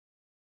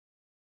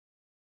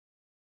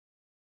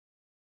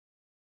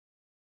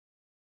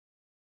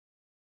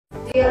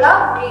Do you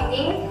love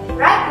reading,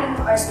 writing,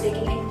 or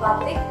speaking in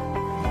public?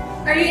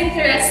 Are you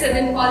interested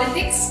in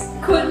politics,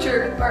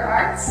 culture, or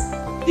arts?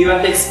 Do you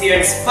want to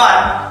experience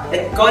fun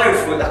and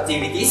colorful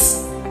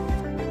activities?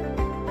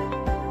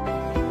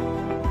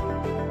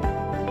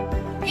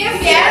 If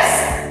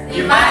yes,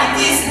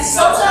 Humanities and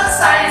Social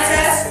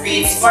Sciences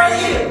fits for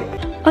you.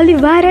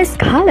 Olivares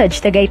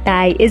College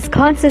Tagaytay is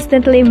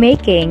consistently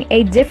making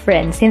a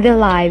difference in the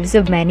lives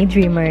of many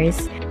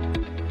dreamers,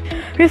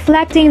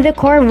 reflecting the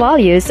core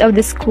values of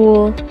the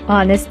school: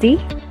 honesty,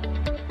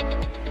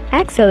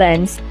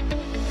 excellence,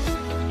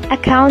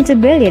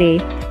 accountability,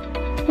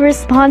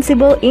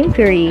 responsible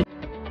inquiry,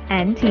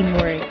 and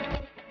teamwork.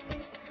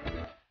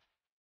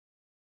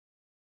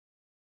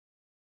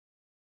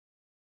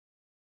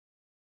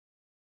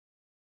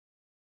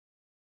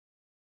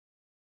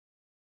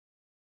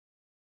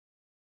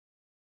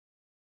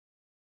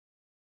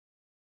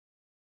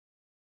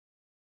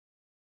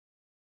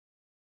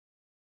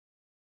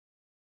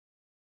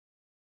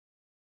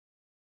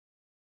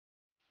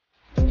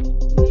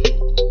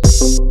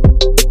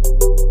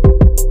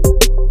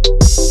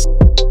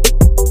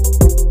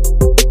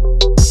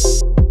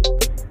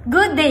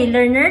 Good day,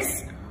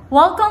 learners!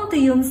 Welcome to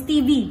YUMS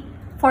TV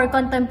for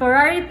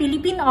Contemporary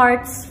Philippine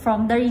Arts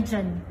from the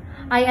region.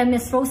 I am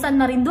Ms. Rosan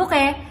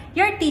Marinduque,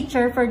 your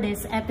teacher for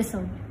this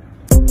episode.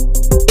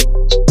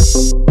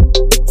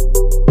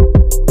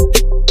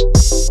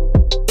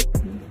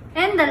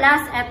 In the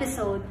last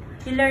episode,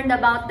 we learned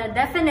about the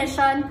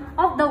definition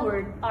of the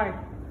word art.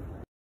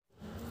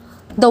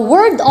 The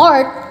word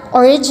art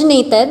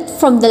originated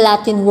from the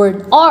Latin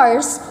word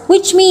ars,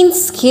 which means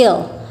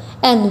skill,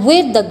 and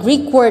with the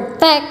Greek word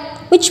tech,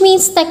 which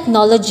means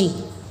technology.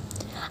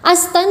 A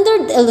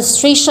standard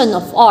illustration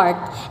of art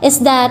is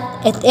that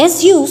it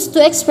is used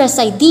to express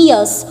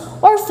ideas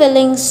or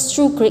feelings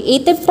through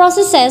creative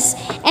processes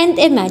and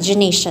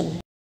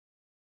imagination.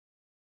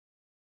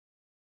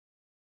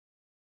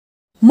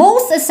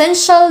 Most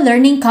essential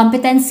learning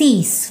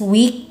competencies,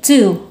 Week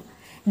 2.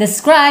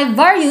 Describe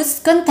various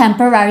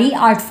contemporary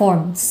art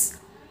forms.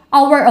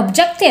 Our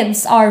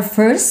objectives are: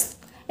 first,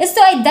 is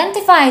to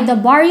identify the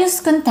various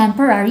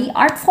contemporary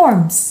art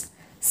forms.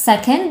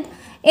 Second,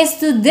 is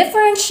to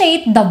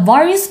differentiate the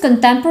various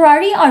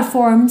contemporary art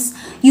forms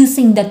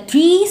using the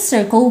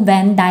three-circle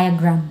Venn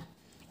diagram.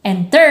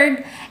 And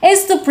third,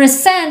 is to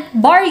present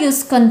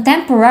various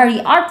contemporary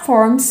art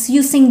forms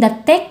using the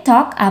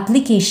TikTok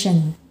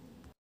application.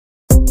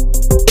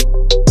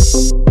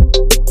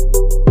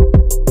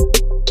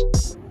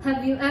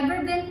 Have you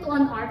ever been to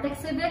an art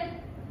exhibit?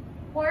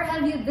 Or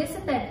have you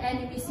visited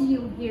any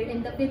museum here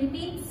in the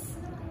Philippines?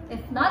 If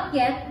not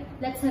yet,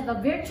 let's have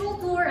a virtual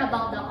tour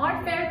about the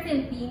Art Fair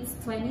Philippines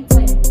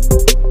 2020.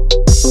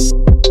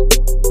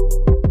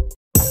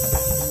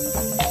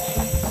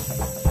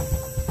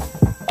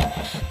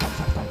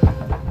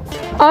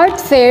 Art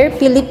Fair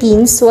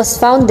Philippines was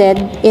founded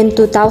in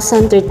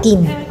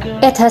 2013.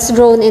 It has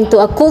grown into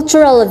a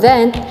cultural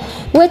event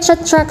which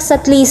attracts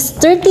at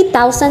least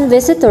 30,000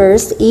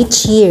 visitors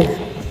each year.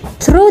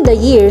 Through the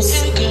years,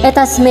 it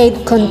has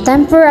made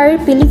contemporary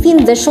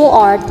Philippine visual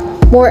art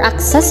more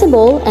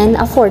accessible and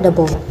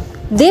affordable.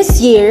 This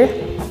year,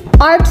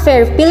 Art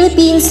Fair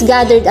Philippines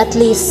gathered at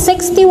least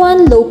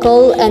 61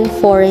 local and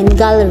foreign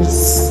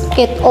galleries.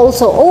 It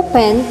also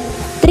opened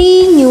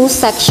 3 new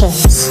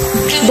sections: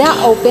 the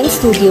Open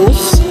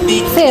Studios,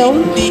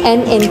 Film,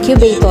 and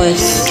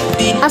Incubators.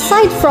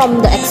 Aside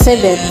from the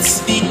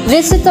exhibits,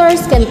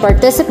 visitors can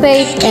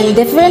participate in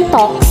different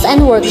talks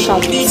and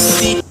workshops.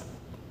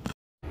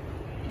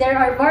 There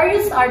are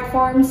various art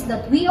forms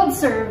that we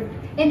observed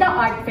in the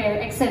Art Fair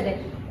exhibit.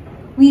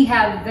 We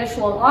have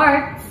visual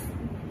arts,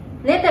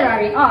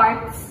 literary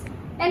arts,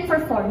 and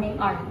performing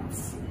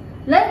arts.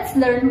 Let's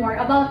learn more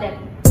about it.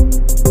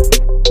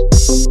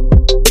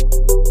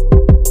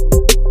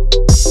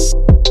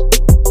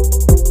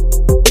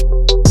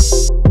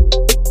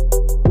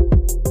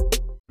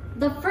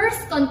 The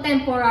first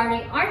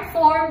contemporary art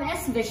form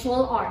is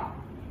visual art.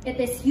 It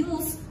is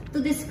used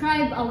to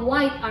describe a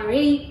wide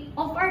array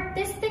of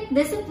artistic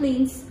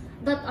disciplines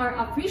that are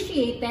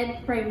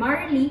appreciated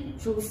primarily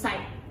through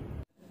sight.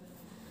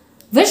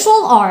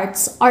 Visual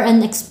arts are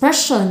an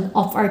expression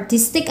of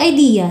artistic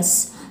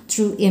ideas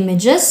through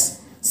images,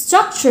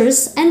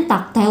 structures, and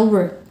tactile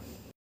work.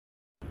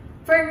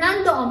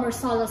 Fernando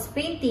Amorsolo's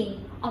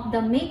painting of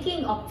the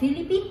making of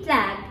Philippine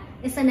flag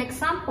is an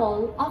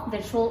example of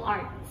visual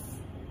arts.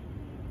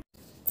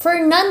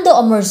 Fernando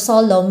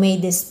Amorsolo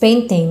made this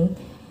painting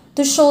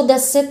to show the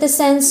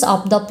citizens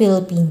of the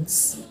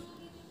Philippines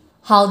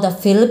how the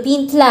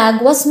Philippine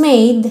flag was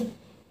made,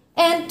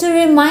 and to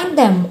remind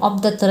them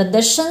of the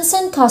traditions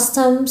and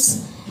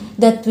customs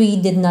that we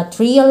did not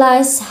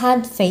realize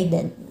had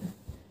faded.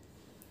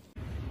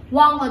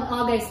 Wang on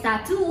Ogay's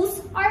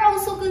tattoos are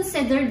also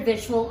considered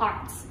visual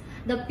arts,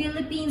 the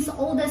Philippines'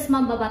 oldest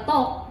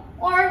mambabatok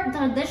or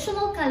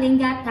traditional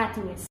Kalinga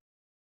tattooist.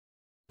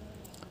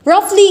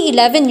 Roughly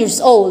 11 years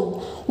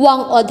old,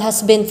 Wang Od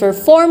has been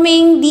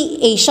performing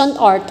the ancient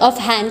art of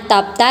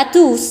hand-tap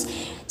tattoos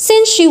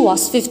since she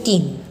was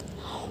 15.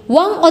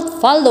 Wang Ot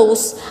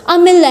follows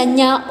a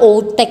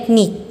millennia-old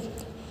technique.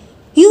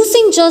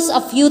 Using just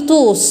a few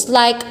tools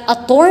like a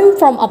thorn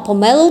from a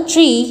pomelo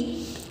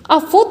tree,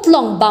 a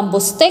foot-long bamboo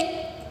stick,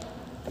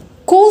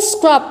 cool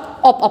scrap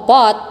of a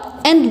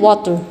pot, and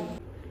water.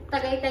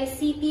 Tagaytay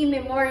City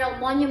Memorial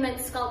Monument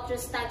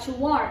Sculpture Statue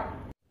War.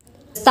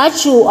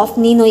 Statue of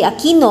Ninoy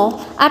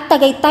Aquino at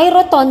Tagaytay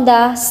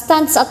Rotonda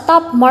stands a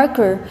top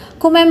marker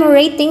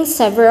commemorating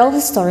several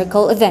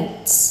historical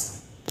events.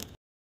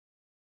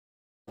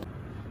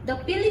 The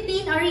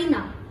Philippine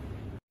Arena.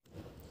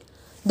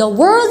 The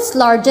world's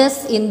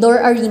largest indoor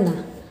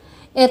arena.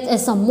 It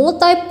is a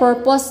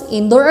multi-purpose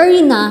indoor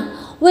arena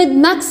with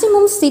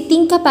maximum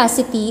seating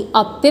capacity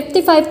of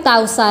 55,000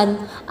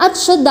 at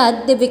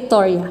Ciudad de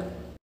Victoria.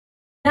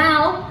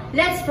 Now,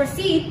 let's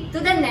proceed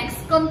to the next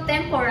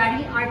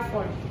contemporary art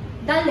form,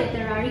 the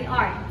literary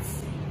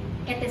arts.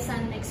 It is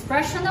an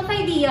expression of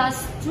ideas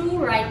through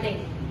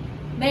writing.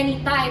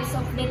 Many types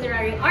of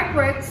literary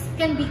artworks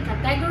can be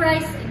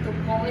categorized into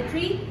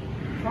poetry,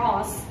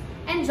 prose,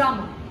 and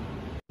drama.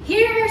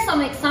 Here are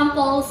some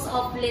examples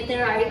of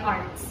literary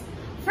arts.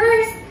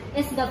 First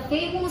is the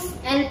famous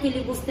El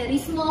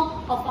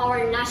Filibusterismo of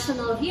our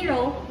national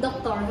hero,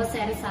 Dr. Jose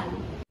Rizal.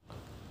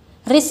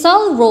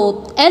 Rizal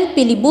wrote El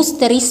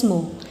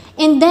Filibusterismo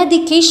in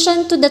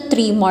dedication to the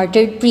three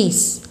martyred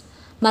priests,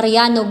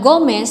 Mariano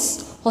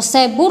Gomez,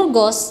 Jose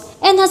Burgos,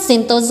 and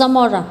Jacinto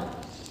Zamora,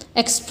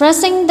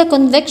 expressing the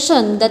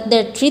conviction that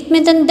their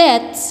treatment and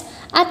deaths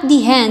at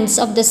the hands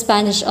of the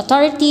Spanish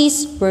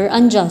authorities were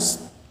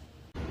unjust.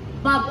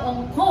 Bob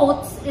Ong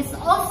Quotes is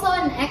also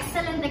an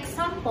excellent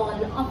example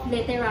of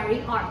literary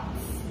arts.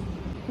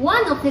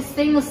 One of his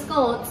famous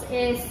quotes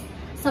is,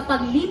 "Sa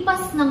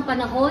paglipas ng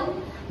panahon,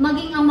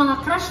 maging ang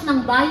mga crush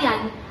ng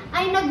bayan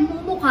ay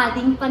nagmumukha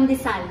ding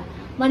pandesal.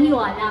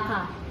 Maniwala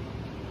ka."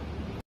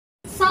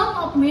 Some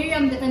of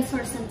Miriam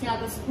Defensor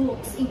Santiago's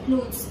books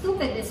include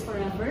Stupid is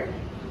Forever,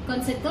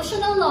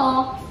 Constitutional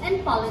Law,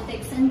 and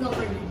Politics and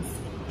Governance,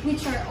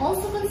 which are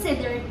also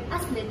considered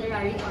as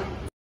literary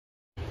art.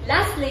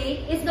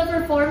 Lastly is the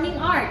performing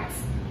arts,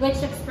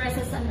 which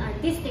expresses an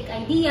artistic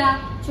idea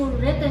through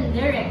written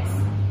lyrics,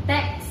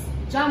 text,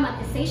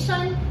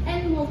 dramatization,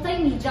 and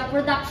multimedia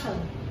production.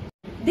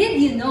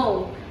 Did you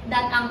know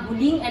that ang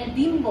Huling El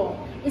Bimbo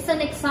is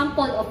an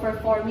example of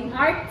performing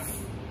arts?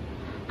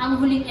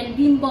 Ang Huling El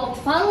Bimbo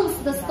follows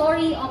the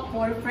story of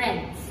four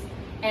friends,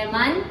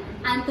 Eman,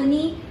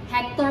 Anthony,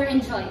 Hector,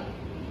 and Joy.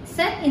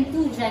 Set in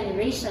 2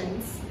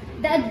 generations,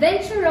 the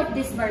adventure of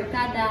this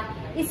barkada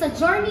is a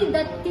journey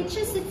that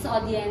teaches its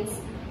audience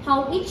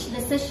how each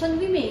decision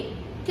we make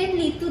can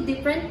lead to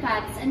different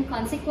paths and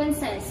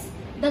consequences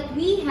that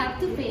we have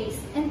to face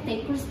and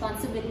take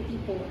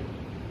responsibility for.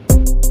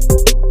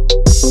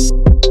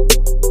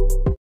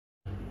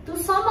 To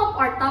sum up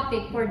our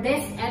topic for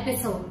this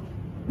episode,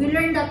 we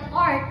learned that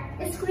art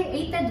is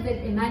created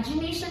with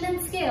imagination and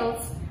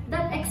skills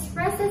that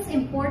expresses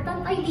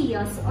important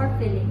ideas or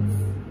feelings.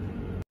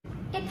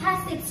 It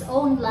has its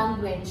own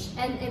language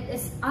and it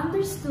is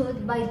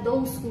understood by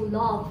those who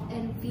love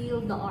and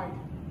feel the art.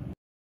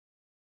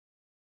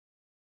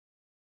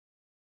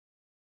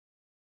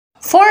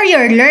 For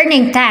your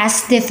learning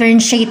task,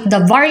 differentiate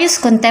the various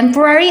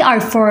contemporary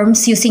art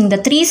forms using the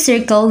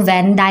 3-circle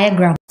Venn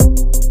diagram.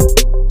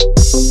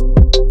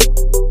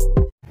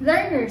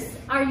 Learners,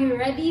 are you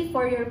ready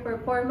for your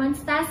performance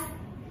task?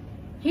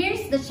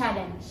 Here's the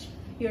challenge.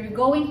 You're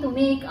going to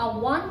make a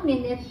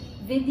 1-minute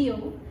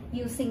video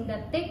using the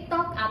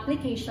TikTok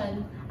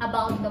application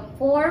about the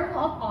form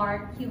of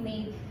art you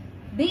made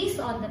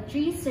based on the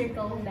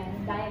 3-circle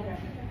Venn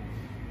diagram.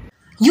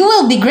 You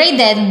will be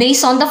graded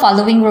based on the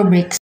following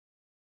rubrics.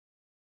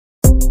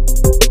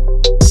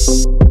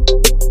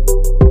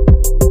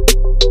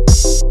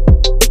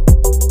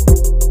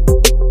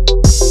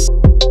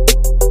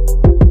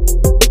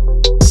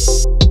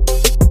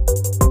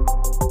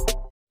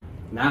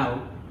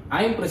 Now,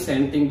 I am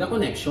presenting the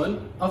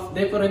connection of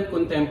different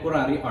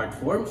contemporary art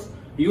forms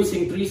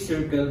using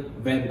 3-circle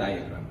Venn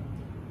diagram.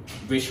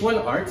 Visual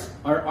arts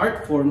are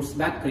art forms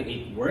that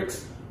create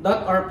works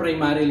that are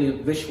primarily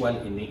visual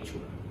in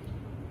nature.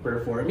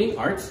 Performing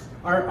arts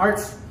are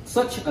arts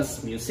such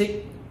as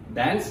music,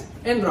 dance,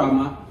 and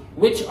drama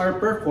which are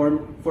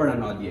performed for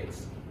an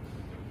audience.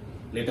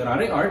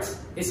 Literary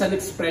arts is an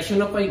expression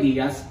of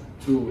ideas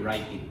through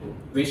writing.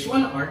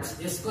 Visual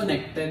arts is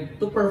connected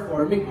to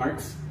performing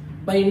arts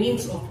by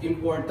means of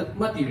important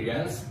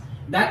materials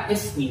that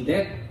is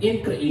needed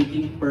in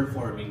creating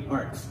performing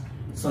arts,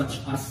 such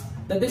as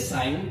the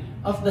design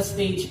of the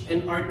stage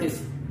and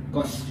artist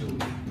costume.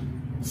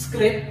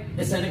 Script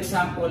is an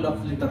example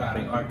of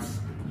literary arts,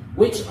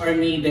 which are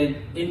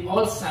needed in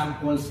all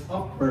samples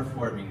of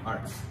performing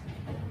arts.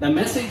 The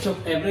message of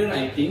every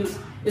writing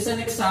is an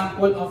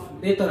example of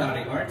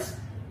literary arts,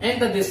 and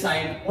the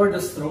design or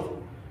the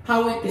stroke,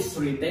 how it is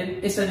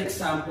written, is an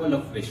example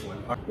of visual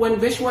art. When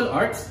visual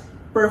arts,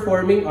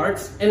 performing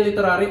arts, and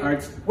literary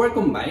arts were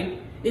combined,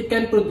 it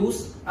can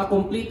produce a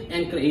complete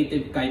and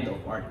creative kind of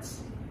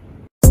arts.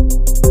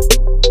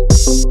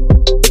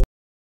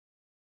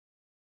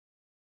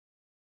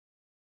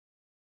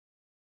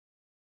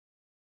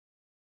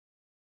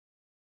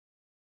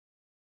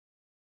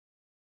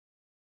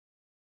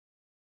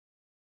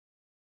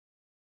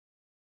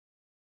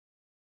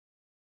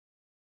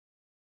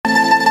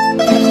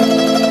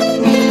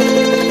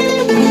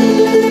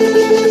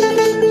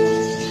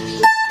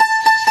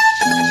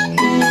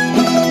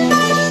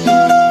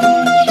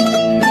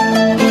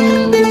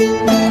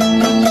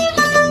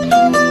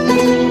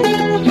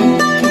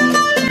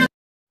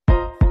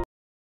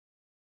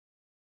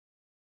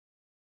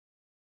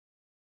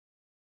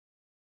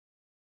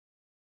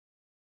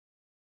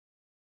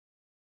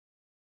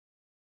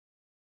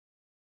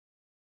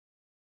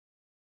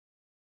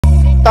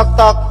 tock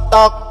tock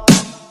tock.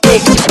 Tick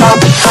tock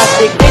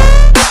tick tick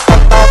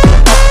tock tock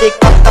tick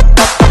tock tock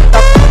tock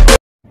tock.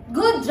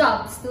 Good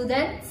job,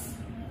 students!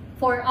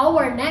 For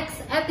our next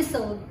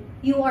episode,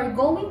 you are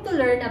going to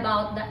learn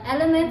about the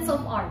elements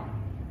of art.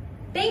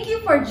 Thank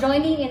you for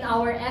joining in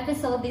our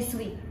episode this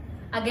week.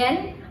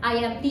 Again, I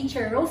am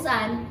Teacher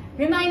Roseanne,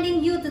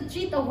 reminding you to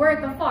treat a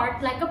work of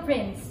art like a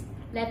prince.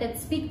 Let it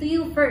speak to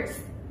you first.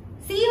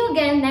 See you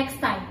again next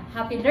time.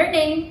 Happy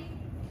learning!